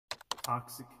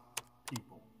Toxic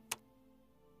people.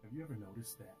 Have you ever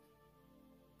noticed that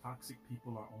toxic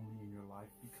people are only in your life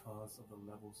because of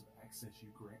the levels of access you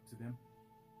grant to them?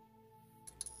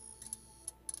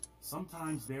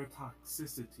 Sometimes their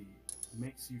toxicity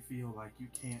makes you feel like you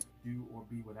can't do or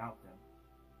be without them.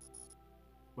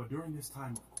 But during this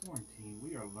time of quarantine,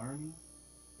 we are learning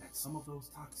that some of those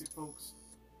toxic folks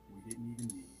we didn't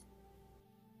even need.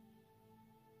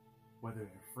 Whether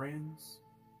they're friends,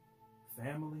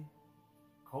 family,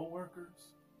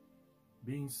 co-workers,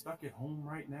 being stuck at home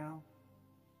right now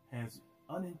has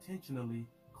unintentionally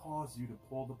caused you to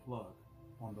pull the plug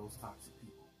on those toxic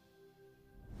people.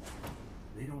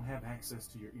 They don't have access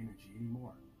to your energy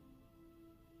anymore.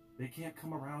 They can't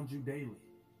come around you daily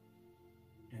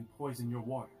and poison your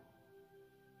water.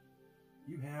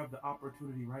 You have the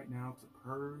opportunity right now to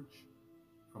purge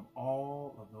from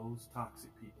all of those toxic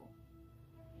people.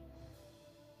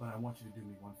 But I want you to do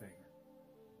me one favor.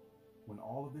 When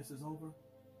all of this is over,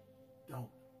 don't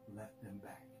let them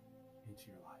back into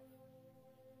your life.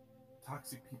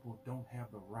 Toxic people don't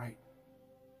have the right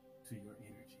to your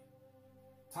energy.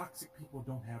 Toxic people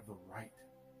don't have the right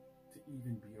to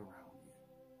even be around you.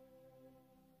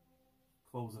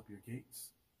 Close up your gates.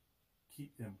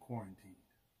 Keep them quarantined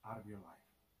out of your life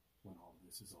when all of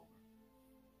this is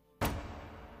over.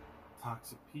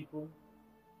 Toxic people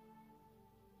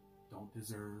don't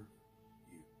deserve